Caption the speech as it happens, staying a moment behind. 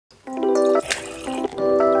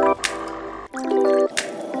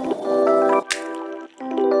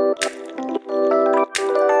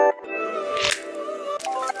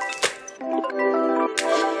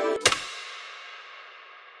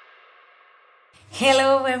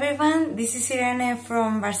Hello everyone, this is Irene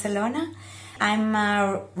from Barcelona. I'm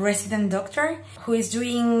a resident doctor who is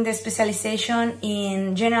doing the specialization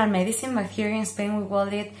in general medicine, but here in Spain we call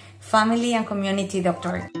it family and community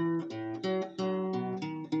doctor.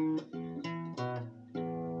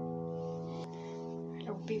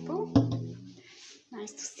 Hello people,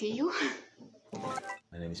 nice to see you.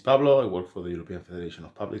 My name is Pablo, I work for the European Federation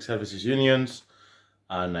of Public Services Unions,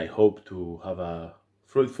 and I hope to have a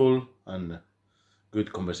fruitful and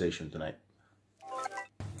good conversation tonight.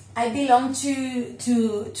 I belong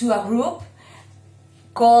to a group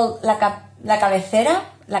called La Capçalera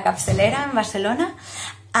in Barcelona,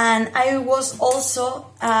 and I was also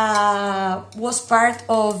was part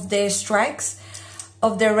of the strikes,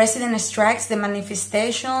 of the resident strikes, the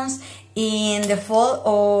manifestations in the fall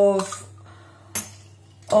of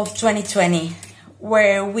 2020,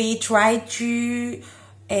 where we tried to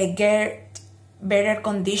get better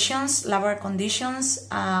conditions, labor conditions,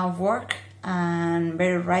 work, and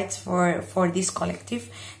better rights for this collective,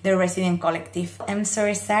 the resident collective. I'm so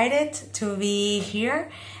excited to be here,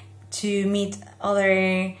 to meet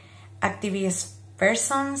other activist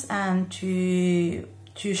persons and to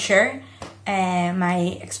share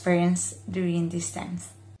my experience during these times.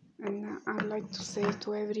 And I'd like to say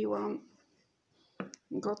to everyone,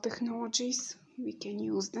 got technologies, we can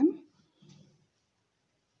use them.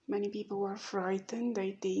 Many people are frightened,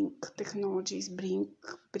 they think technologies bring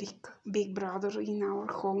Big Brother in our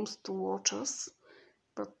homes to watch us.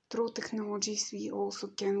 But through technologies we also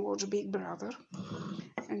can watch Big Brother.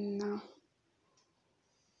 And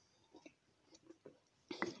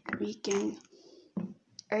we can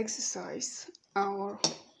exercise our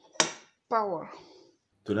power.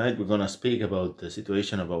 Tonight we're going to speak about the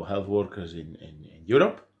situation of our health workers in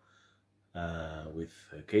Europe, with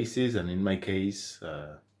cases, and in my case,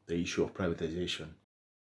 the issue of privatization.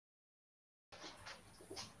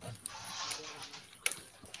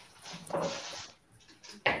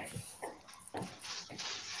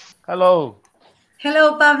 Hello.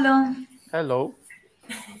 Hello, Pablo. Hello.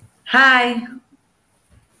 Hi.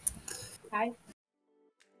 Hi.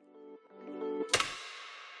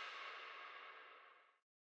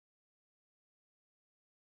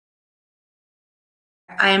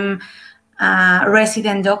 I'm a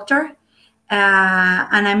resident doctor,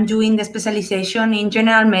 and I'm doing the specialization in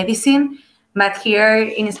general medicine, but here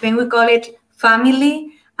in Spain we call it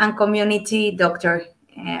family and community doctor.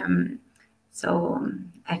 So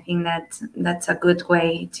I think that's a good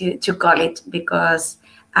way to call it, because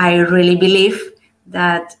I really believe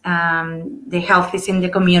that the health is in the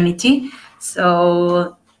community.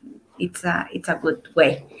 So it's a good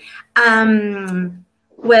way.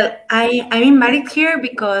 Well, I'm invited here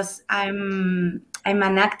because I'm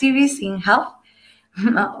an activist in health,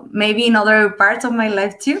 maybe in other parts of my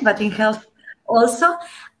life too, but in health also.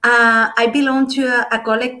 I belong to a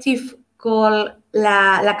collective called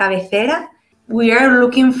La Cabecera. We are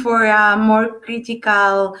looking for a more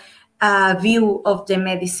critical view of the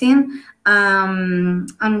medicine,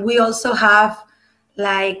 and we also have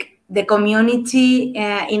like the community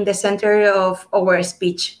in the center of our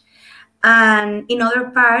speech. And in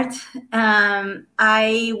other part,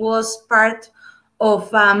 I was part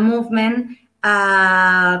of a movement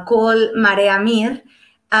called Vaga Mir,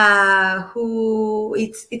 who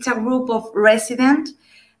it's a group of resident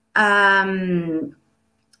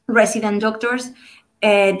doctors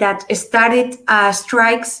that started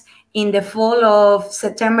strikes in the fall of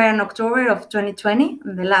September and October of 2020,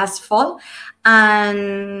 the last fall,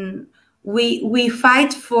 and we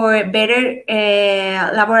fight for better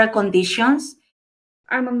laboral conditions.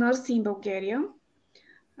 I'm a nurse in Bulgaria.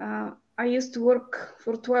 I used to work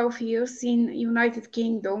for 12 years in United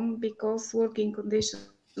Kingdom because working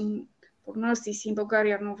conditions for nurses in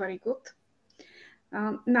Bulgaria are not very good.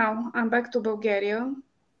 Now I'm back to Bulgaria.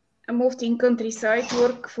 I moved in countryside to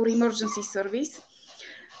work for emergency service.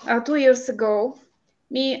 2 years ago,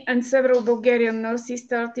 me and several Bulgarian nurses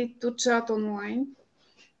started to chat online.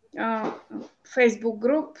 Facebook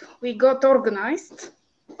group, we got organized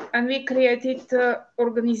and we created an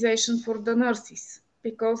organization for the nurses,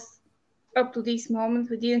 because up to this moment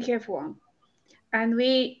we didn't have one. And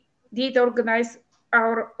we did organize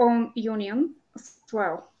our own union as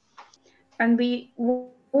well. And we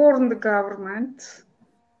warned the government,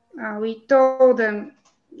 we told them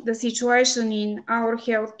the situation in our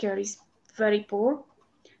healthcare is very poor,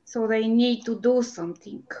 so they need to do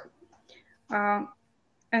something.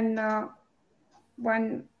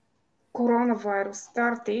 When coronavirus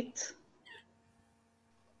started,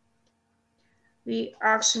 we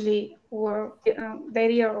actually were, they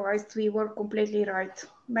realized we were completely right.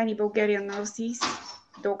 Many Bulgarian nurses,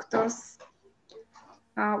 doctors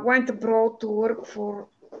went abroad to work for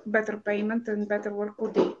better payment and better work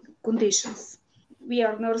conditions. We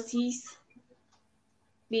are nurses.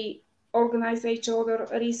 We organize each other.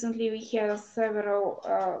 Recently, we had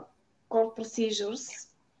several court procedures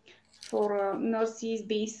for nurses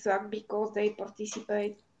being sacked because they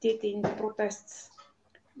participated in the protests.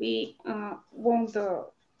 We won the,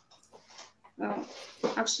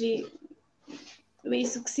 actually, we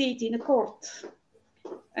succeed in the court.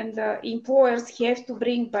 And employers have to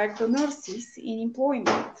bring back the nurses in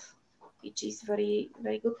employment, which is very,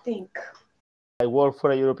 very good thing. I work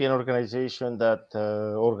for a European organization that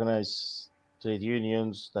organizes trade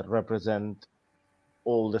unions that represent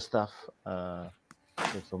all the staff,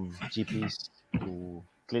 from GPs to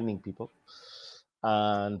cleaning people.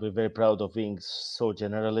 And we're very proud of being so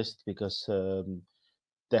generalist because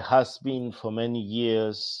there has been for many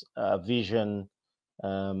years a vision,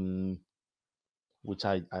 which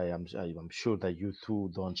I'm sure that you two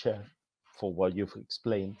don't share for what you've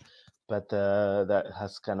explained, but that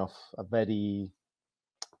has kind of a very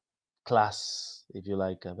class, if you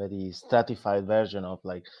like, a very stratified version of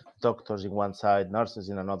like doctors in one side, nurses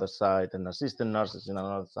in another side, and assistant nurses in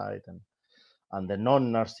another side, and the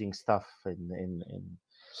non-nursing stuff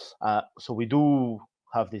so we do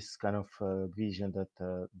have this kind of vision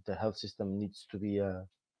that the health system needs to be a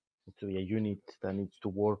unit that needs to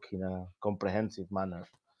work in a comprehensive manner,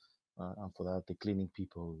 and for that the cleaning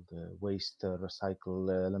people, the waste recycle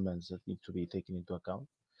elements that need to be taken into account.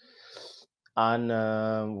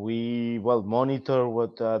 And we monitor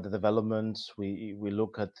what the developments. We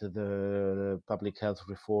look at the public health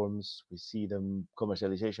reforms. We see the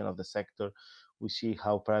commercialization of the sector. We see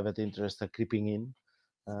how private interests are creeping in.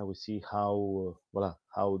 We see how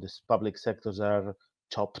these public sectors are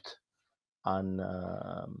chopped, and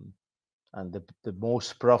the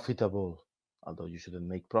most profitable, although you shouldn't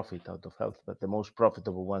make profit out of health, but the most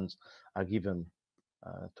profitable ones are given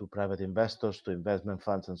to private investors, to investment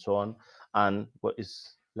funds, and so on. And what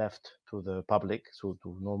is left to the public, so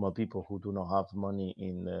to normal people who do not have money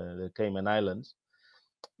in the Cayman Islands,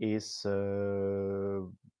 is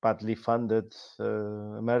badly funded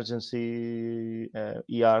emergency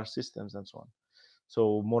ER systems and so on.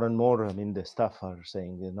 So more and more, I mean, the staff are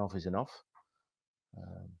saying enough is enough.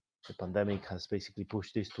 The pandemic has basically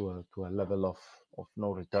pushed this to a level of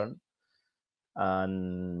no return.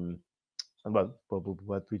 And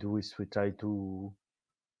what we do is we try to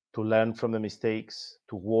learn from the mistakes,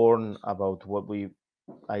 to warn about what we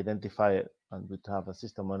identify, and we have a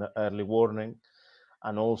system of early warning,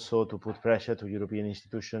 and also to put pressure to European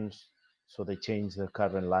institutions so they change the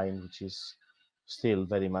current line, which is still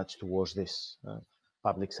very much towards this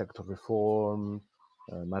public sector reform,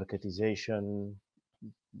 marketization,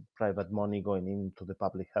 private money going into the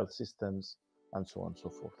public health systems, and so on and so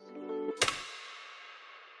forth.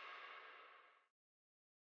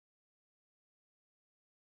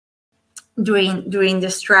 During the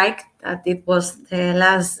strike, that it was the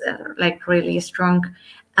last like really strong,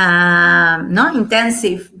 not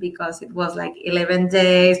intensive, because it was like 11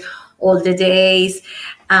 days, all the days,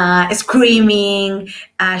 screaming,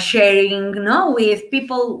 sharing, with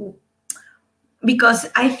people, because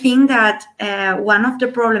I think that one of the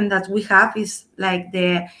problems that we have is like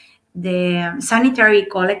the sanitary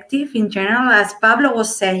collective in general. As Pablo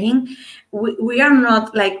was saying, we are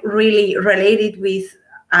not like really related with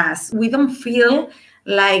us. We don't feel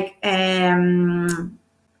like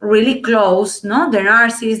really close, no? The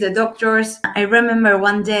nurses, the doctors. I remember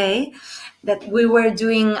one day that we were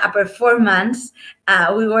doing a performance.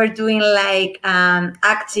 We were doing like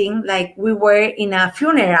acting like we were in a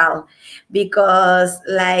funeral, because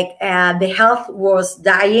like the health was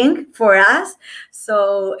dying for us.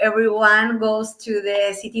 So everyone goes to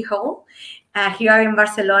the city hall here in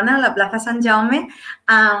Barcelona, La Plaza Sant Jaume.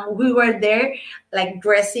 We were there like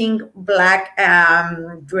dressing black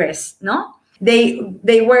dress, no?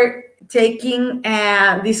 They were taking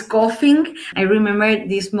this coffin. I remember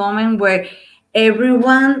this moment where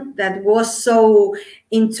everyone that was so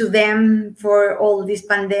into them for all this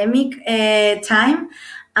pandemic time,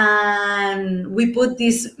 and we put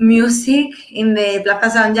this music in the Plaza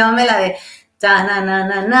Sant Jaume, la de da na na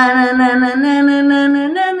na na na na na na na na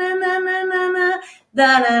na na na na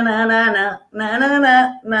da na na na na na na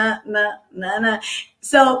na na na na.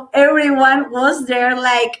 So everyone was there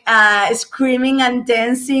like screaming and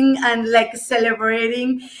dancing and like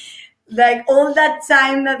celebrating, like all that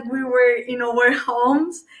time that we were in our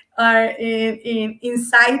homes or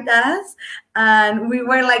inside us, and we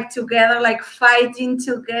were like together, like fighting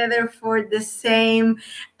together for the same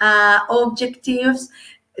objectives.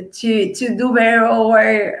 to do better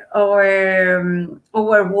our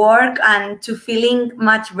work and to feeling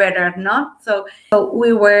much better, no? So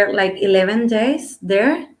we were like 11 days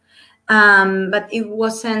there, but it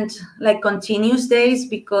wasn't like continuous days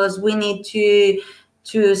because we need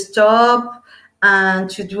to stop and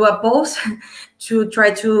to do a pause to try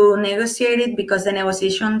to negotiate it, because the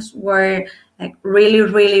negotiations were like really,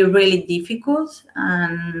 really, really difficult.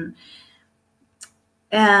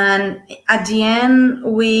 And at the end,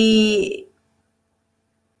 we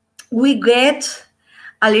get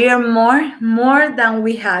a little more than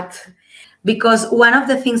we had, because one of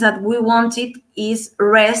the things that we wanted is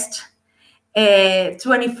rest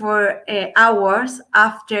 24 hours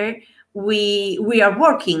after we are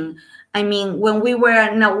working. I mean, when we were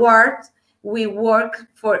in a ward, we work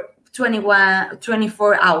for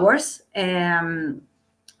 24 hours. And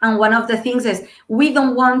one of the things is we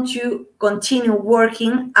don't want to continue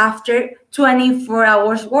working after 24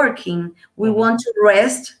 hours working. We want to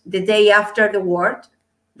rest the day after the work.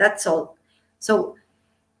 That's all. So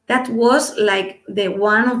that was like the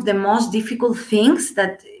one of the most difficult things.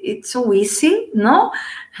 That it's so easy, no?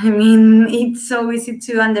 I mean, it's so easy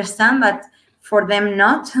to understand, but for them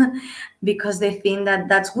not, because they think that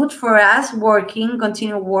that's good for us,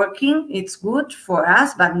 continue working, it's good for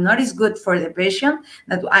us, but not as good for the patient,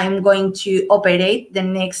 that I'm going to operate the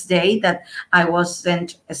next day that I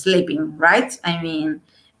wasn't sleeping, right? I mean,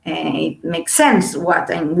 it makes sense what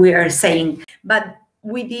we are saying, but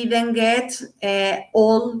we didn't get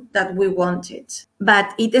all that we wanted.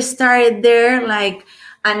 But it started there like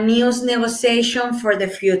a new negotiation for the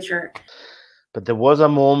future. But there was a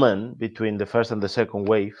moment between the first and the second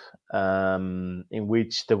wave in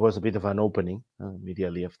which there was a bit of an opening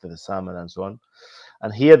immediately after the summer and so on.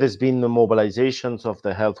 And here there's been the mobilizations of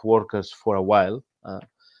the health workers for a while.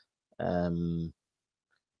 And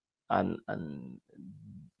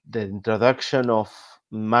the introduction of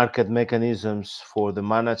market mechanisms for the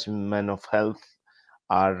management of health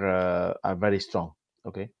are very strong.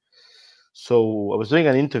 Okay. So I was doing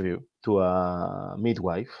an interview to a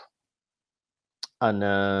midwife, and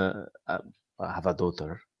I have a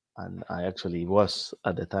daughter, and I actually was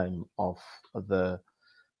at the time of the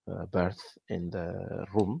birth in the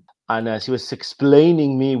room, and she was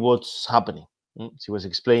explaining me what's happening. She was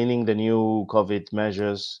explaining the new COVID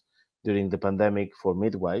measures during the pandemic for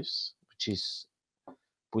midwives,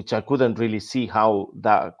 which I couldn't really see how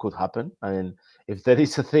that could happen. I mean, if there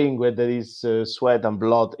is a thing where there is sweat and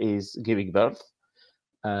blood, is giving birth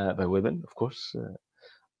by women, of course.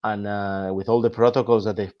 And with all the protocols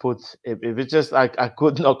that they've put, it was just I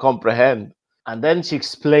could not comprehend. And then she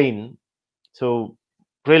explained, so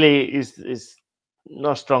really is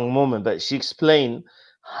not a strong moment, but she explained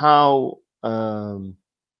how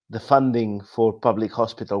the funding for public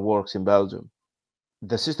hospital works in Belgium.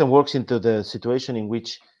 The system works into the situation in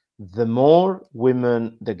which the more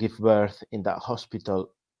women that give birth in that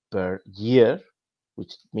hospital per year,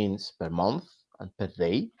 which means per month and per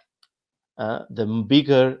day, the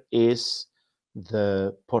bigger is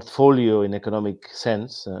the portfolio in economic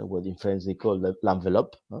sense, what in French they call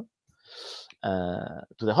l'enveloppe, to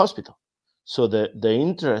the hospital. So the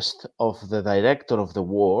interest of the director of the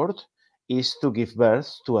ward is to give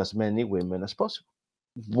birth to as many women as possible.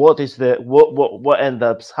 What ends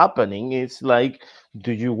up happening is like,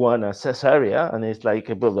 do you want a cesarean? And it's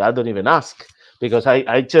like, well, I don't even ask, because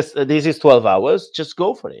I just, this is 12 hours, just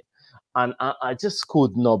go for it. And I just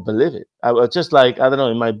could not believe it. I was just like, I don't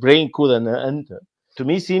know, my brain couldn't enter. To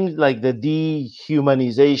me, it seems like the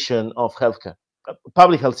dehumanization of healthcare.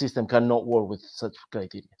 Public health system cannot work with such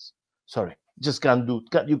criteria. Sorry, just can't do.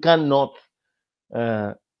 You cannot.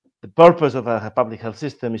 The purpose of a public health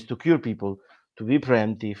system is to cure people, to be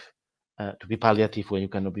preemptive, to be palliative when you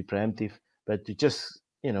cannot be preemptive, but to just,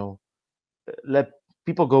 let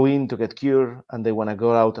people go in to get cured, and they want to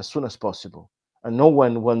go out as soon as possible. And no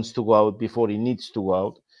one wants to go out before he needs to go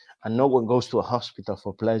out, and no one goes to a hospital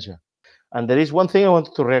for pleasure. And there is one thing I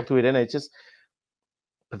wanted to react to, Irene. It's just,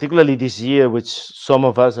 particularly this year, which some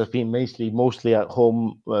of us have been mostly at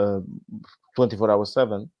home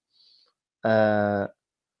 24/7,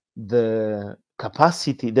 the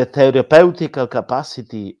capacity, the therapeutical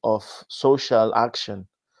capacity of social action,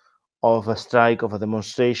 of a strike, of a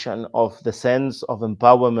demonstration, of the sense of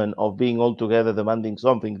empowerment, of being all together demanding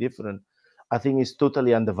something different, I think is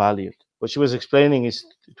totally undervalued. What she was explaining is,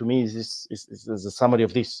 to me, is a summary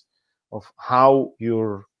of this, of how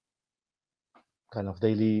your kind of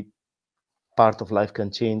daily part of life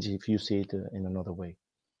can change if you see it in another way.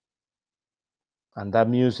 And that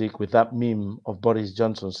music with that meme of Boris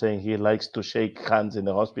Johnson saying he likes to shake hands in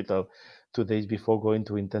the hospital 2 days before going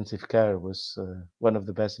to intensive care was one of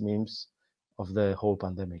the best memes of the whole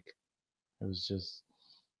pandemic. It was just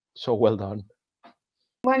so well done.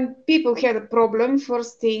 When people had a problem,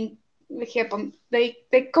 first thing that happened, they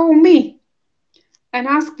call me and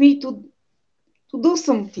ask me to do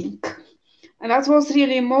something. And that was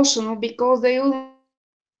really emotional because they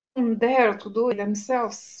wouldn't dare to do it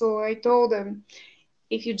themselves. So I told them,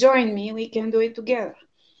 if you join me, we can do it together.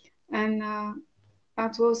 And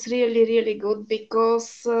that was really, really good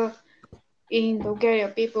because in Bulgaria,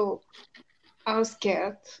 people are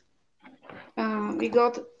scared. We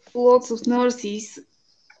got lots of nurses,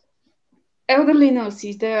 elderly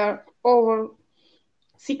nurses. They are over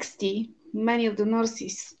 60, many of the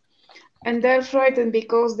nurses. And they're frightened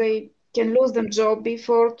because they can lose their job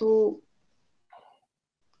before to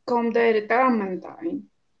come their retirement time.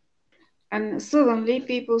 And suddenly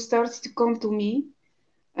people started to come to me,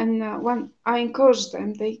 and when I encouraged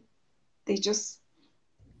them, they just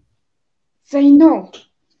say no.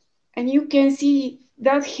 And you can see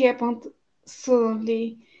that happened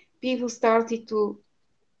suddenly. People started to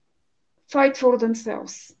fight for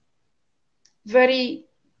themselves. Very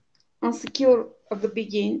insecure at the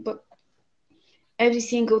beginning, but every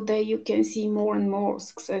single day you can see more and more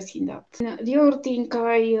success in that. And the other thing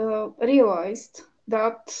I realized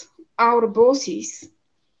that our bosses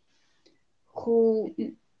who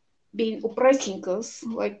been oppressing us,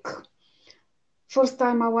 like first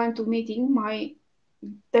time I went to meeting, my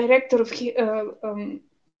director of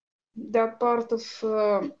that part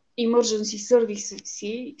of emergency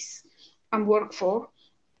services I work for.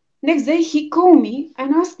 Next day he called me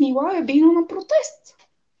and asked me why I've been on a protest.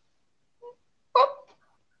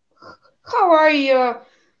 How I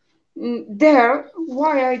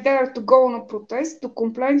why I dare to go on a protest to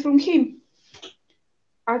complain from him.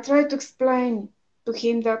 I tried to explain to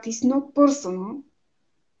him that it's not personal.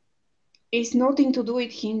 It's nothing to do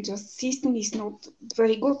with him, just system is not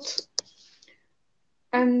very good.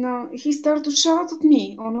 And he started to shout at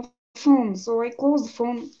me on a phone. So I closed the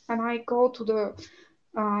phone and I called to the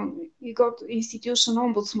we got institution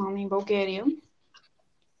ombudsman in Bulgaria.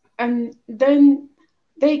 And then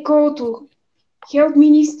they called to health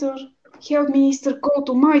minister called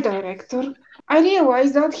to my director. I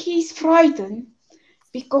realized that he's frightened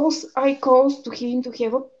because I caused to him to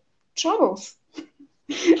have troubles.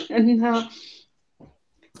 And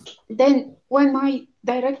then when my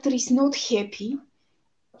director is not happy,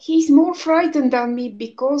 he's more frightened than me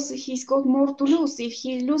because he's got more to lose if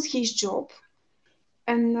he loses his job.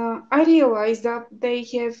 And I realize that they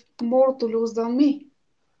have more to lose than me.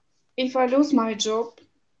 If I lose my job,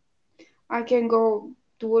 I can go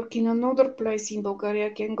to work in another place in Bulgaria,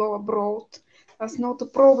 I can go abroad. That's not a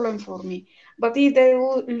problem for me. But if they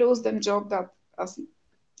lose their job, that's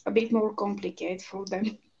a bit more complicated for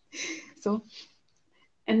them. So,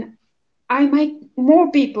 and I make more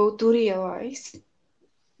people to realize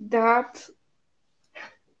that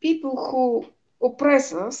people who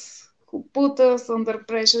oppress us, who put us under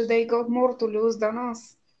pressure, they got more to lose than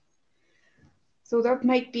us. So that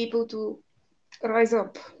make people to rise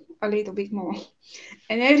up a little bit more.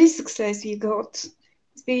 And every success we got,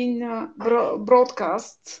 it's been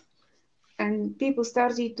broadcast, and people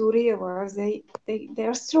started to realize they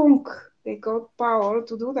are strong. They got power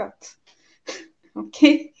to do that.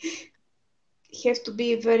 Okay, you have to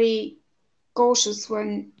be very cautious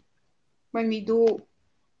when we do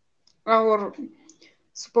our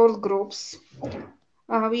support groups.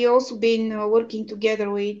 We also been working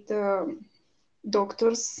together with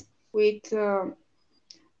doctors, with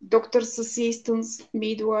doctors' assistants,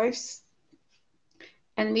 midwives,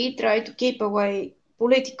 and we try to keep away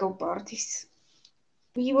political parties.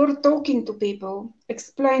 We were talking to people,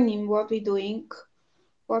 explaining what we're doing,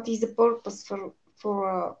 what is the purpose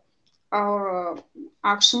for our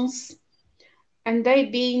actions, and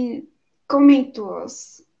they've been coming to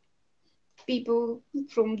us, people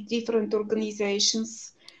from different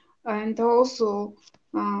organizations, and also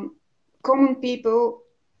common people,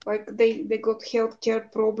 like they got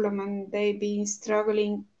healthcare problem and they've been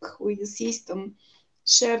struggling with the system,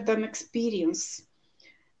 share them experience.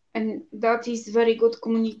 And that is very good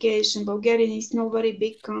communication. Bulgaria is not very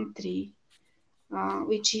big country,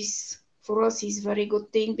 which is for us is very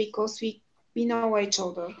good thing because we know each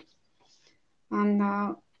other.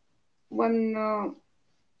 And when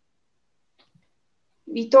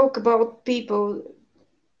we talk about people,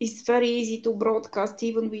 it's very easy to broadcast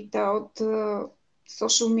even without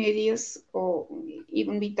social medias or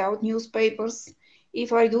even without newspapers.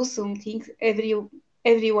 If I do something,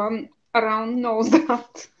 everyone around knows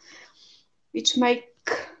that, which make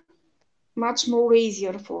much more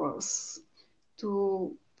easier for us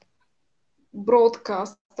to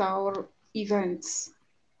broadcast our events.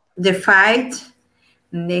 The fight,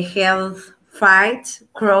 the health fight,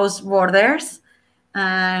 cross borders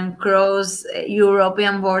and cross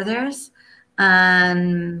European borders,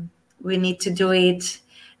 and we need to do it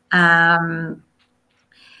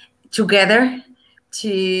together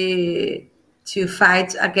to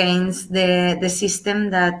fight against the system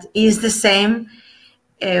that is the same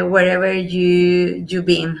wherever you've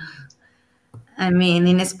been. I mean,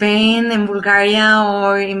 in Spain, in Bulgaria,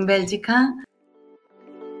 or in Belgica.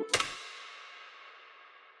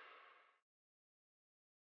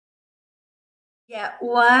 Yeah,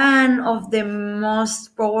 one of the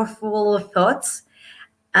most powerful thoughts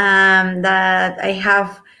that I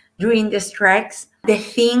have during the strikes, the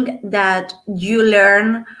thing that you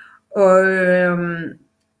learn, or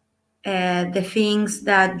the things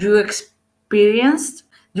that you experienced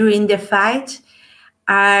during the fight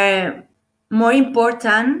are more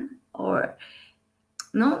important, or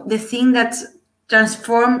no, the thing that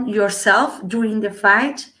transform yourself during the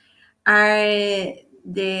fight are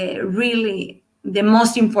the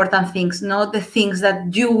most important things, not the things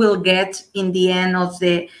that you will get in the end of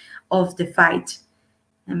the fight.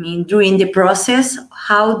 I mean, during the process,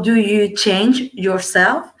 how do you change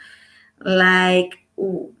yourself? Like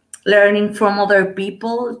learning from other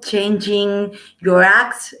people, changing your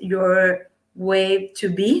acts, your way to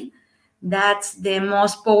be. That's the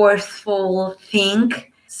most powerful thing.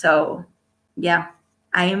 So, yeah,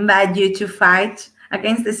 I invite you to fight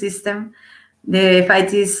against the system. The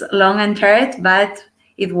fight is long and hard, but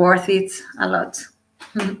it's worth it a lot.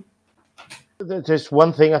 There's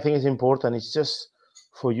one thing I think is important. It's just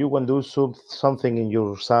for you when do something in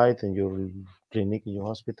your site, in your clinic, in your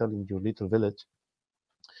hospital, in your little village,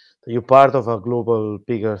 that you're part of a global,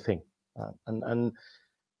 bigger thing. And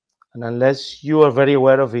unless you are very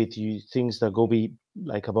aware of it, things that go be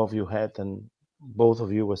like above your head, and both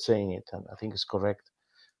of you were saying it, and I think it's correct.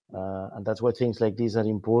 And that's why things like these are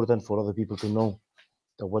important for other people to know,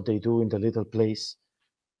 that what they do in the little place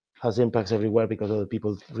has impacts everywhere, because other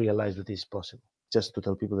people realize that it's possible. Just to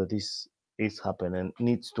tell people that this is happening and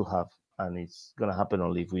needs to have, and it's going to happen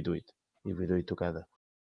only if we do it together.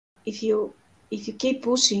 If you keep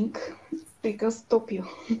pushing, they can stop you.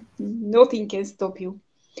 Nothing can stop you.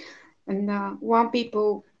 And one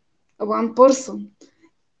person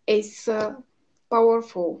is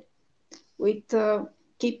powerful with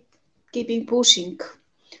keeping pushing.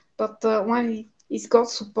 But when it's got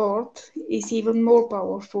support, it's even more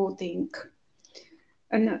powerful thing.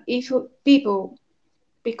 And if people,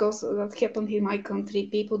 because that happened in my country,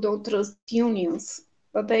 people don't trust unions,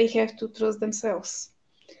 but they have to trust themselves.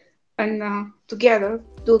 And together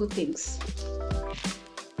do the things.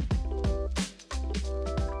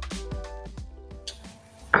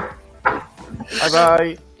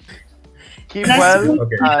 Bye-bye. Keep well,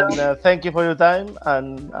 and thank you for your time,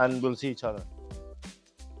 and we'll see each other.